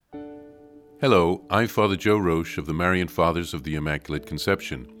Hello, I'm Father Joe Roche of the Marian Fathers of the Immaculate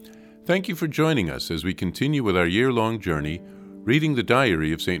Conception. Thank you for joining us as we continue with our year-long journey reading the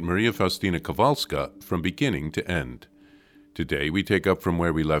diary of St. Maria Faustina Kowalska from beginning to end. Today we take up from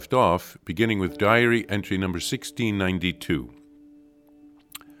where we left off, beginning with diary entry number 1692.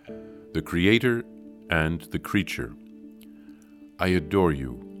 The Creator and the Creature. I adore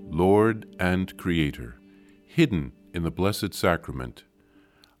you, Lord and Creator, hidden in the Blessed Sacrament.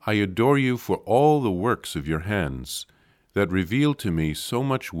 I adore you for all the works of your hands that reveal to me so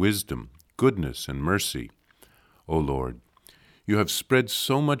much wisdom, goodness, and mercy. O Lord, you have spread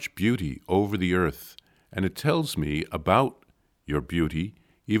so much beauty over the earth, and it tells me about your beauty,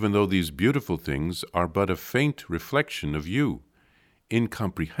 even though these beautiful things are but a faint reflection of you,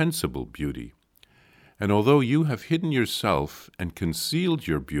 incomprehensible beauty. And although you have hidden yourself and concealed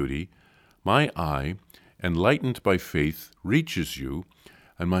your beauty, my eye, enlightened by faith, reaches you,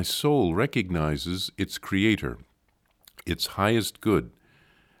 and my soul recognizes its Creator, its highest good,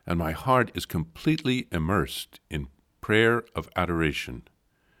 and my heart is completely immersed in prayer of adoration.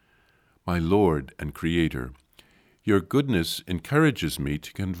 My Lord and Creator, your goodness encourages me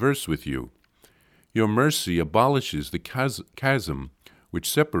to converse with you. Your mercy abolishes the chasm which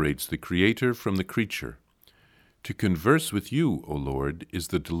separates the Creator from the creature. To converse with you, O Lord, is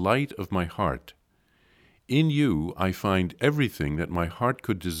the delight of my heart. In you I find everything that my heart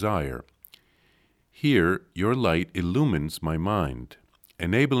could desire. Here your light illumines my mind,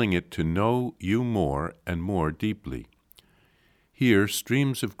 enabling it to know you more and more deeply. Here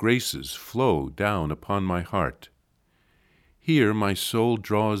streams of graces flow down upon my heart. Here my soul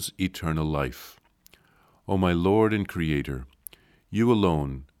draws eternal life. O my Lord and Creator, you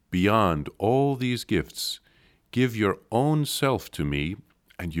alone, beyond all these gifts, give your own self to me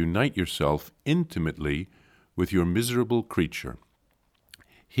and unite yourself intimately with your miserable creature.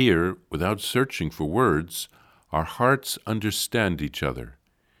 Here, without searching for words, our hearts understand each other.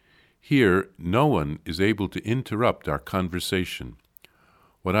 Here, no one is able to interrupt our conversation.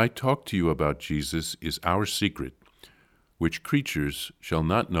 What I talk to you about, Jesus, is our secret, which creatures shall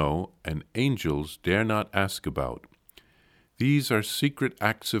not know and angels dare not ask about. These are secret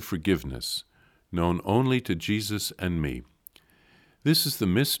acts of forgiveness, known only to Jesus and me. This is the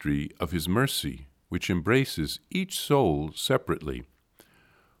mystery of his mercy, which embraces each soul separately.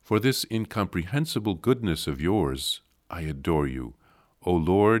 For this incomprehensible goodness of yours, I adore you, O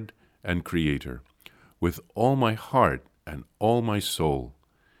Lord and Creator, with all my heart and all my soul.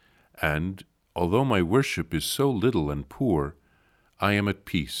 And, although my worship is so little and poor, I am at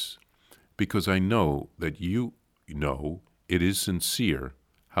peace, because I know that you know it is sincere,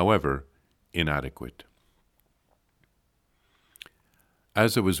 however inadequate.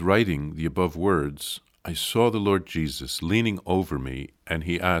 As I was writing the above words, I saw the Lord Jesus leaning over me, and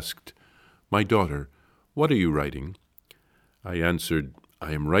he asked, "My daughter, what are you writing?" I answered,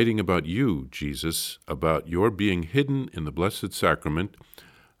 "I am writing about you, Jesus, about your being hidden in the Blessed Sacrament,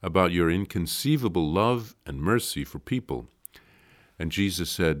 about your inconceivable love and mercy for people." And Jesus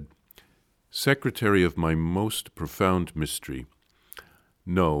said, "Secretary of my most profound mystery,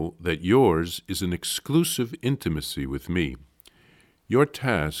 know that yours is an exclusive intimacy with me. Your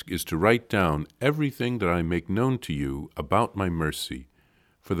task is to write down everything that I make known to you about my mercy,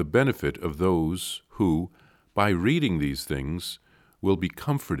 for the benefit of those who, by reading these things, will be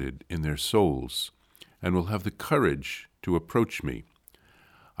comforted in their souls, and will have the courage to approach me.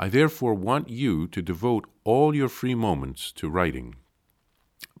 I therefore want you to devote all your free moments to writing.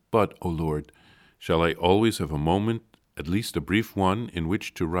 But, O Lord, shall I always have a moment, at least a brief one, in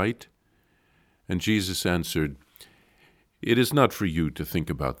which to write?" And Jesus answered, "It is not for you to think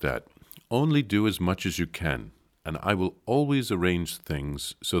about that. Only do as much as you can, and I will always arrange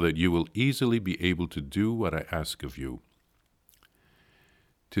things so that you will easily be able to do what I ask of you."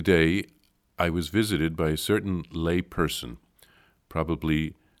 Today, I was visited by a certain lay person,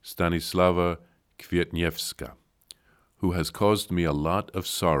 probably Stanislava Kwietniewska, who has caused me a lot of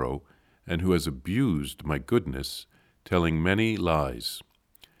sorrow and who has abused my goodness, telling many lies.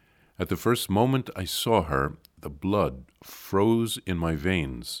 At the first moment I saw her, the blood froze in my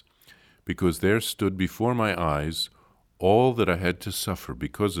veins, because there stood before my eyes all that I had to suffer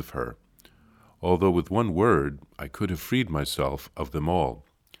because of her, although with one word I could have freed myself of them all.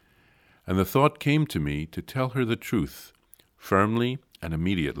 And the thought came to me to tell her the truth, firmly and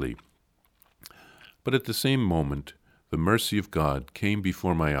immediately. But at the same moment, the mercy of God came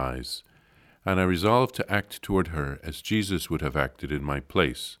before my eyes, and I resolved to act toward her as Jesus would have acted in my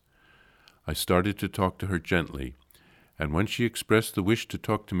place. I started to talk to her gently, and when she expressed the wish to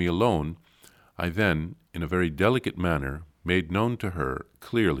talk to me alone, I then, in a very delicate manner, made known to her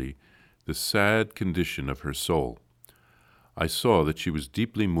clearly the sad condition of her soul. I saw that she was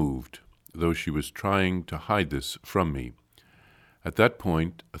deeply moved, though she was trying to hide this from me. At that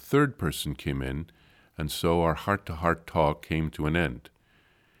point, a third person came in, and so our heart-to-heart talk came to an end.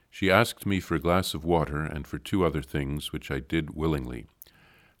 She asked me for a glass of water and for 2 other things, which I did willingly.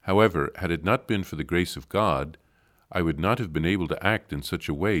 However, had it not been for the grace of God, I would not have been able to act in such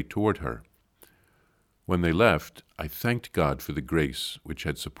a way toward her. When they left, I thanked God for the grace which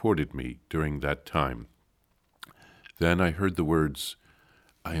had supported me during that time. Then I heard the words,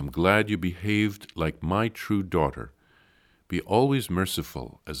 "I am glad you behaved like my true daughter. Be always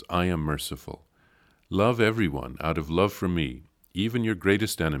merciful as I am merciful. Love everyone out of love for me, even your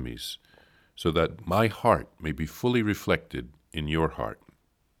greatest enemies, so that my heart may be fully reflected in your heart."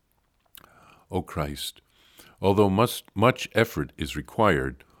 O Christ, although much effort is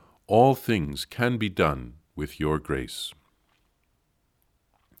required, all things can be done with your grace.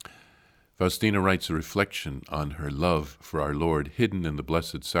 Faustina writes a reflection on her love for our Lord hidden in the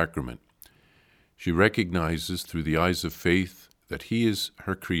Blessed Sacrament. She recognizes through the eyes of faith that He is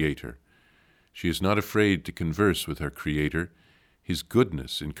her Creator. She is not afraid to converse with her Creator. His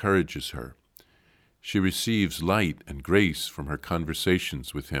goodness encourages her. She receives light and grace from her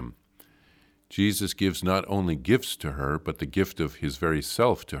conversations with Him. Jesus gives not only gifts to her, but the gift of His very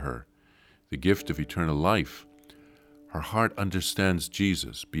self to her, the gift of eternal life. Her heart understands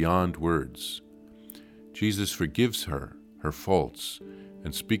Jesus beyond words. Jesus forgives her faults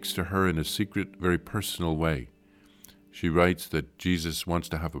and speaks to her in a secret, very personal way. She writes that Jesus wants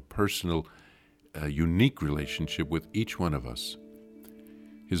to have a personal, unique relationship with each one of us.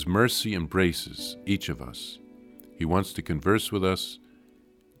 His mercy embraces each of us. He wants to converse with us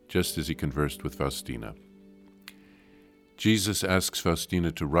just as He conversed with Faustina. Jesus asks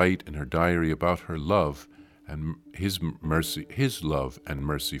Faustina to write in her diary about her love and His love and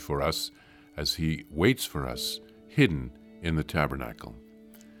mercy for us as He waits for us, hidden in the tabernacle.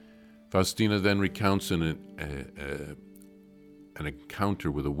 Faustina then recounts an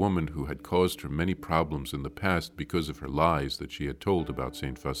encounter with a woman who had caused her many problems in the past because of her lies that she had told about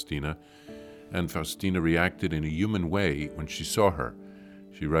St. Faustina, and Faustina reacted in a human way when she saw her.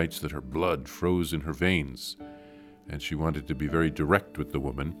 She writes that her blood froze in her veins, and she wanted to be very direct with the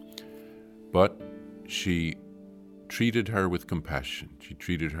woman, but she treated her with compassion. She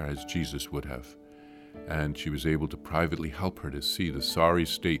treated her as Jesus would have, and she was able to privately help her to see the sorry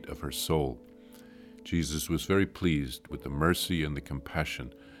state of her soul. Jesus was very pleased with the mercy and the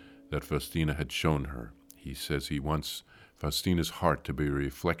compassion that Faustina had shown her. He says He wants Faustina's heart to be a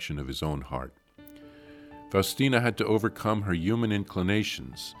reflection of His own heart. Faustina had to overcome her human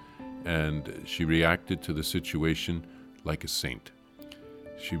inclinations, and she reacted to the situation like a saint.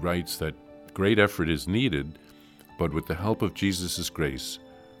 She writes that great effort is needed, but with the help of Jesus' grace,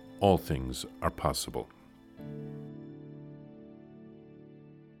 all things are possible.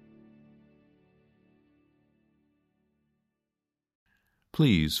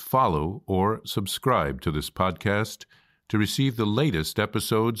 Please follow or subscribe to this podcast to receive the latest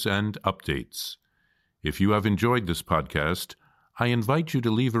episodes and updates. If you have enjoyed this podcast, I invite you to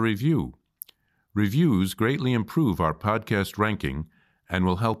leave a review. Reviews greatly improve our podcast ranking and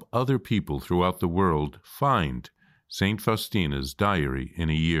will help other people throughout the world find St. Faustina's Diary in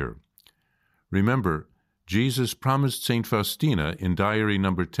a Year. Remember, Jesus promised St. Faustina in Diary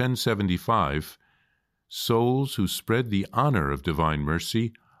number 1075, souls who spread the honor of divine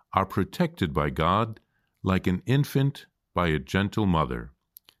mercy are protected by God like an infant by a gentle mother.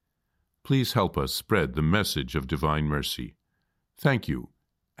 Please help us spread the message of divine mercy. Thank you,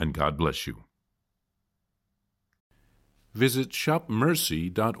 and God bless you. Visit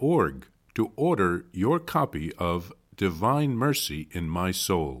shopmercy.org to order your copy of Divine Mercy in My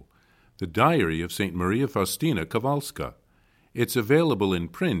Soul, the Diary of St. Maria Faustina Kowalska. It's available in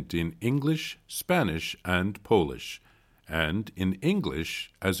print in English, Spanish, and Polish, and in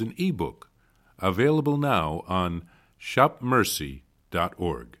English as an e-book, available now on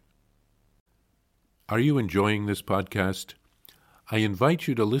shopmercy.org. Are you enjoying this podcast? I invite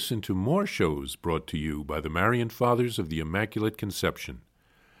you to listen to more shows brought to you by the Marian Fathers of the Immaculate Conception.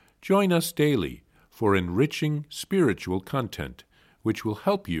 Join us daily for enriching spiritual content, which will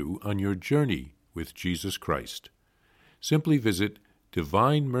help you on your journey with Jesus Christ. Simply visit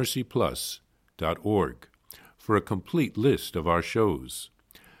DivineMercyPlus.org for a complete list of our shows.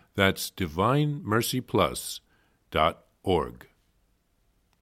 That's DivineMercyPlus.org.